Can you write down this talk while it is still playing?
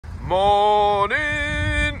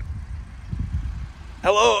Morning!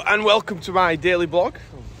 Hello and welcome to my daily vlog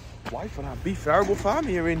of life on our beef arable farm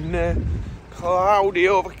here in cloudy,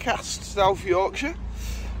 overcast South Yorkshire.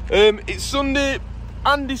 It's Sunday.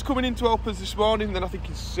 Andy's coming in to help us this morning, then I think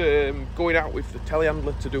he's going out with the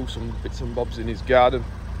telehandler to do some bits and bobs in his garden.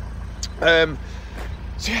 So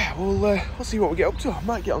yeah, we'll see what we get up to. I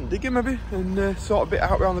might get on digging maybe and sort a bit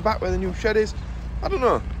out around the back where the new shed is. I don't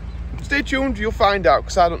know. Stay tuned, you'll find out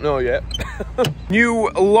because I don't know yet. New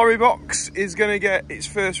lorry box is going to get its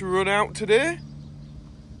first run out today.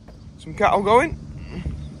 Some cattle going.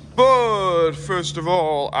 But first of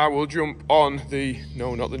all, I will jump on the,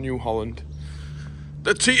 no, not the New Holland,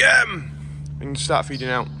 the TM, and start feeding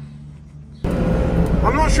out.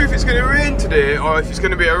 I'm not sure if it's going to rain today or if it's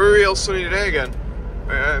going to be a real sunny day again.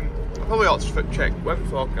 I probably ought to check weather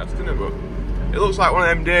forecast, didn't I? But it looks like one of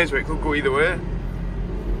them days where it could go either way.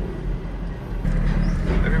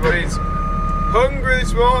 Everybody's hungry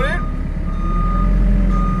this morning.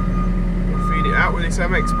 We'll feed it out with this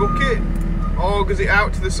MX bucket. Augers it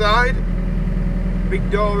out to the side. Big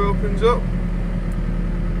door opens up.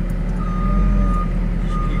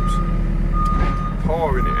 Just keeps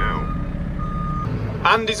pouring it out.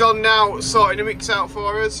 Andy's on now, sorting the mix out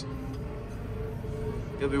for us.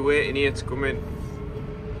 He'll be waiting here to come in.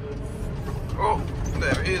 Oh,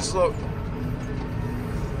 there it is, look.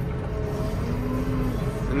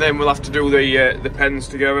 And then we'll have to do the pens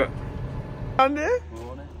together. Andy?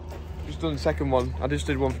 Morning. Just done the second one. I just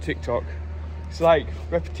did one for TikTok. It's like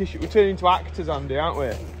repetition. We're turning into actors, Andy, aren't we?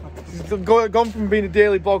 It's gone from being a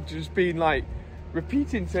daily vlog to just being like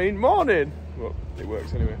repeating, saying morning. Well, it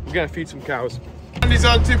works anyway. We're gonna feed some cows. Andy's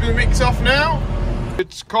on tipping the mix off now.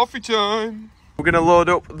 It's coffee time. We're gonna load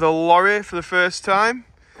up the lorry for the first time.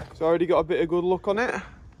 So I already got a bit of good luck on it.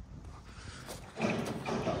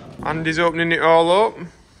 Andy's opening it all up.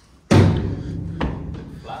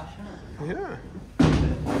 Yeah.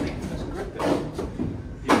 That's grippy.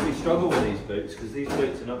 You usually struggle with these boots because these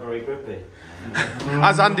boots are not very grippy.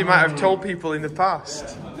 As Andy might have told people in the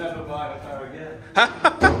past. Yeah, I'll never buy a pair again.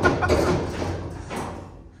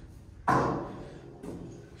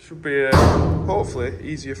 Should be hopefully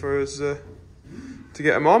easier for us to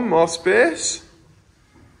get them on, more space.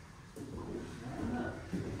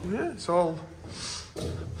 Yeah, it's all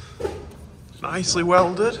nicely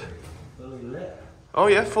welded. Fully lit. Oh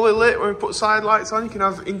yeah, fully lit. When we put side lights on, you can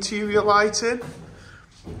have interior lighting.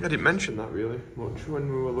 I didn't mention that really much when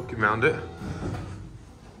we were looking around it.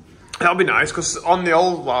 That'll be nice because on the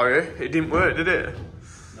old lorry, it didn't work, did it?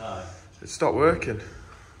 No. It stopped working.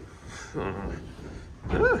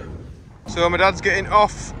 Yeah. So my dad's getting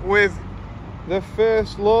off with the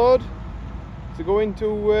first load to go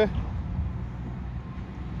into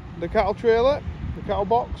the cattle trailer, the cattle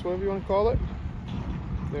box, whatever you want to call it.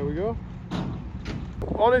 There we go.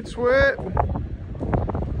 On its way.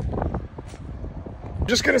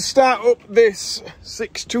 Just going to start up this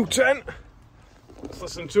 6210. Let's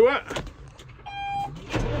listen to it.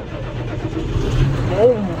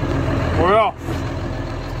 Boom. We're off.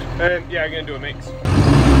 Yeah, I'm going to do a mix.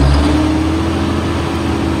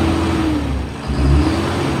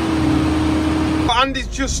 Andy's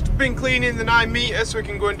just been cleaning the 9 metre so he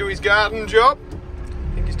can go and do his garden job.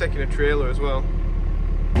 I think he's taking a trailer as well.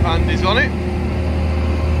 Andy's on it.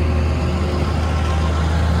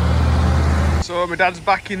 So my dad's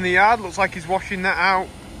back in the yard. Looks like he's washing that out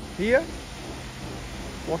here.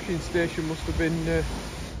 Washing station must have been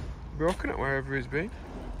broken at wherever he's been.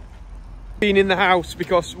 Been in the house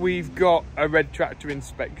because we've got a red tractor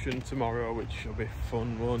inspection tomorrow, which will be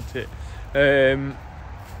fun, won't it?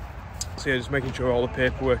 So yeah, just making sure all the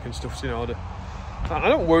paperwork and stuff's in order. I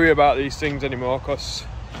don't worry about these things anymore because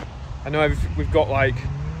I know we've got like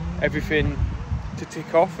everything to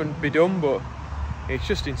tick off and be done, but it's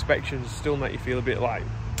just inspections still make you feel a bit like,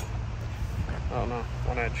 I don't know,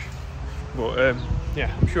 on edge. But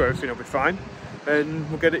yeah, I'm sure everything will be fine and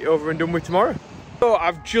we'll get it over and done with tomorrow. So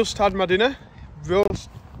I've just had my dinner, roast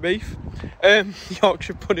beef,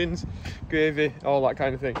 Yorkshire puddings, gravy, all that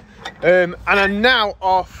kind of thing. And I'm now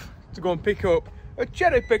off to go and pick up a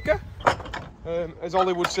cherry picker, as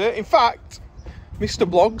Ollie would say. In fact, Mr.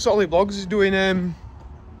 Blogs, Ollie Blogs, is doing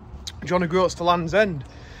John O'Groats to Land's End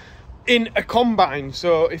in a combine.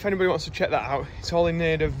 So if anybody wants to check that out, it's all in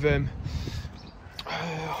aid of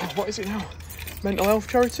what is it now? Mental health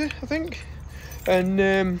charity, I think, and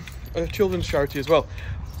a children's charity as well.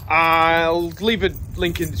 I'll leave a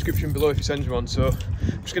link in the description below if he sends you one. So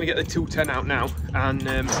I'm just going to get the 210 out now and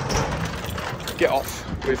get off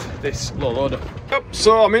with this low loader. Yep,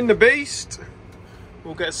 so I'm in the beast.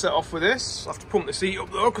 We'll get set off with this. I have to pump the seat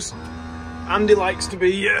up though because Andy likes to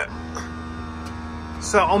be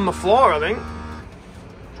sat on the floor, I think.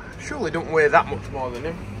 Surely don't weigh that much more than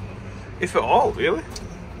him. If at all, really.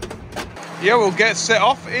 Yeah, we'll get set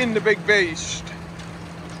off in the big beast.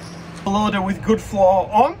 A loader with good floor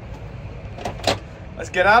on. Let's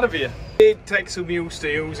get out of here. It takes some used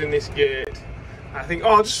to using this gate. I think,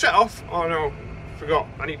 oh, just set off. Oh no, forgot.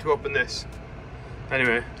 I need to open this.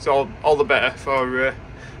 Anyway, it's all the better for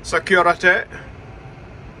security.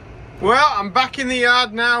 Well, I'm back in the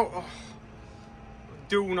yard now. Oh,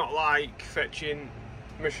 do not like fetching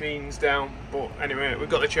machines down, but anyway, we've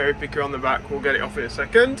got the cherry picker on the back. We'll get it off in a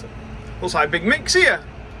second. Looks like Big Mick's here.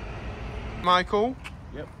 Michael.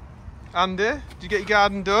 Yep. Andy, did you get your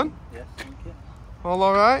garden done? Yes, thank you. All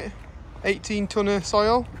alright? 18 tonne of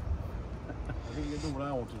soil? I think you did what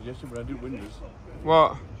I wanted yesterday, but I did windows.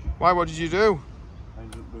 What? Why, what did you do? I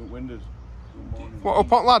ended up doing windows. What,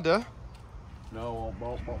 up on ladder? No,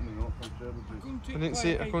 bottoming up from services.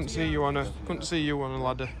 I couldn't see you on a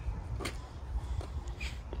ladder.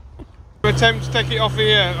 Attempt to take it off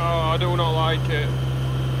here. Oh, I do not like it.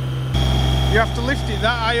 You have to lift it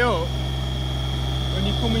that high up when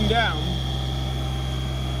you're coming down.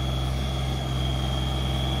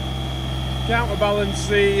 Counterbalance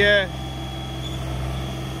the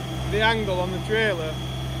angle on the trailer.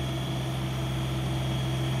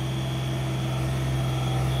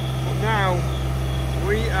 But now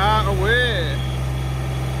we are away.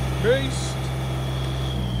 Beast.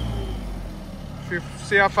 Should we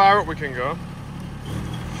see how far up we can go?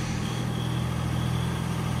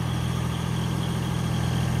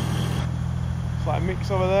 It's like Mick's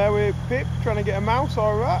over there with Pip trying to get a mouse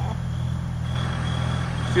or a rat.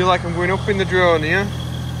 Feel like I'm going up in the drone here.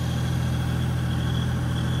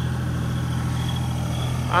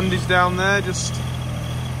 Andy's down there just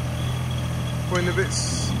putting the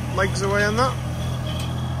legs away on that.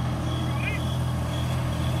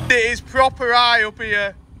 It is proper high up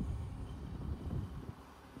here.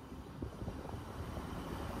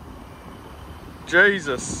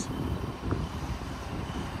 Jesus.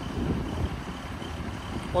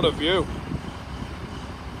 What a view.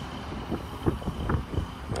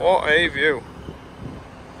 What a view.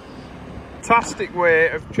 Fantastic way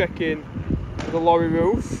of checking the lorry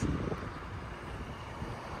roof.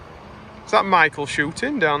 Is that Michael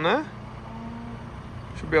shooting down there?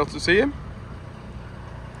 Should be able to see him.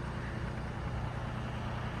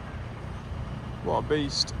 What a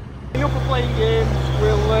beast. Up for playing games,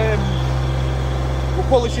 we'll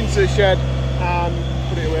pull this into the shed and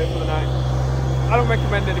put it away for the night. I don't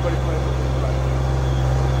recommend anybody playing with it.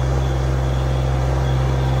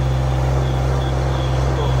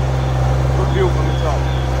 Good view from the top.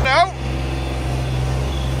 No!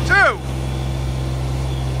 Two!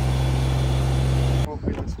 Up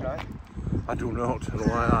in the sky. I do not. I don't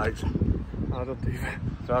like heights. I don't either.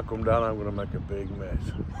 If I come down, I'm going to make a big mess.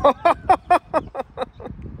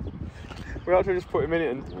 We ought to just put him in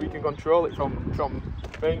it and we can control it from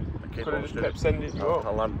thing. Could have just kept sending it up.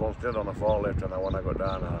 I land once did on a forklift, and when I got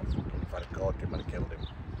down, if I'd caught him and killed him.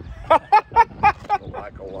 I don't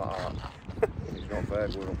like all that. It's not fair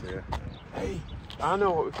going up here. Hey, I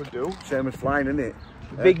know what we could do. Same as flying, isn't it?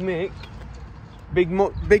 Big Mick. Big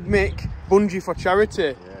Mick, bungee for charity.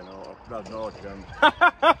 Yeah, no, that's no chance.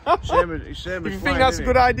 Same as If you flying, think that's a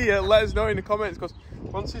good it? idea, let us know in the comments, because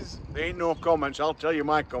once he's... There ain't no comments, I'll tell you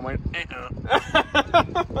my comment.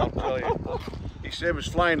 I'll tell you. It's same as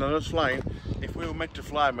flying and us flying. If we were meant to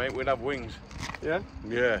fly, mate, we'd have wings. Yeah?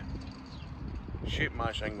 Yeah. Shit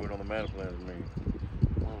mice ain't going on the main plane with me.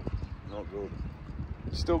 Oh, not good.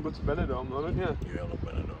 Still good to Benidorm though, don't you? Yeah, I love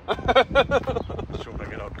Benidorm. Soon I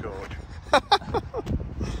get out coach.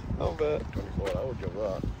 I'll bet. 24 hour job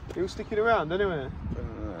that. He was sticking around anyway.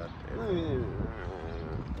 Yeah.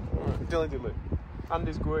 Dilly dilly.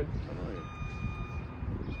 Andy's going.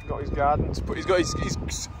 He's got his gardens, but he's got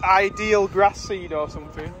his ideal grass seed or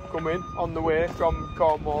something coming on the way from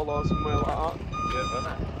Cornwall or somewhere like that.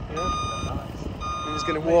 Yeah, Yeah. nice. And he's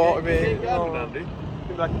going to water it. Andy.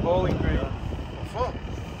 It's like a bowling green. What for?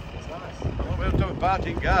 It's nice. Well, we have to have a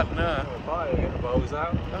party in garden now. Have a party, get the bows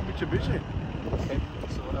out. Don't be too busy. Okay.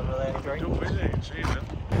 So whatever they drink. Too busy, it's season.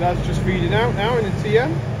 Dad's just feeding out now in the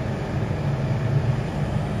TM.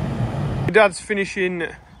 Dad's finishing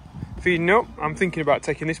feeding up. I'm thinking about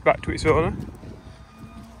taking this back to its owner.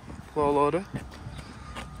 Floor loader.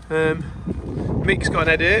 Mick's got an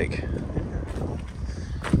headache.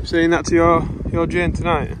 Saying that to your Jane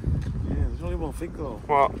tonight. Yeah, there's only one thing though.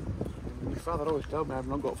 What? My father always told me I've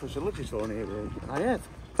not got facilities for an headache. I have.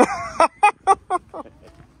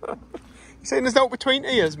 You saying there's no between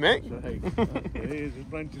ears, Mick? Right. There's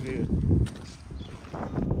plenty here.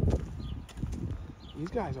 These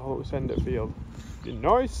guys all at the centre field. Be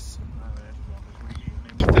nice.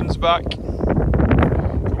 Ethan's back. Come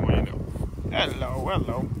on, you know. Hello,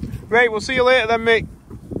 hello. Right, we'll see you later then, Mick.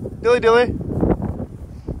 Dilly dilly.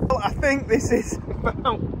 Well, I think this is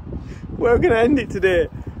about where we're going to end it today.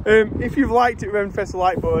 If you've liked it, remember to press the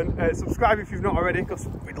like button. Subscribe if you've not already, because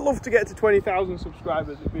we'd love to get to 20,000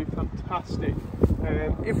 subscribers. It'd be fantastic.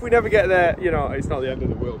 If we never get there, you know, it's not the end of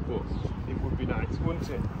the world, but it would be nice, wouldn't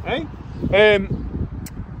it? Eh?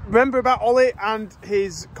 Remember about Ollie and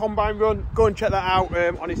his combine run? Go and check that out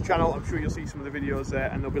on his channel. I'm sure you'll see some of the videos there,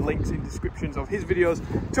 and there'll be links in descriptions of his videos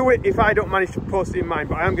to it if I don't manage to post it in mine,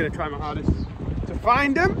 but I am going to try my hardest to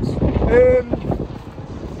find them.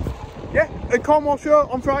 Yeah, and Cornwall show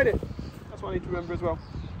on Friday. That's what I need to remember as well.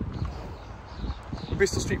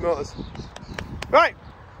 Bristol Street Motors. Right,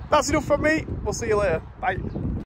 that's enough from me. We'll see you later. Bye.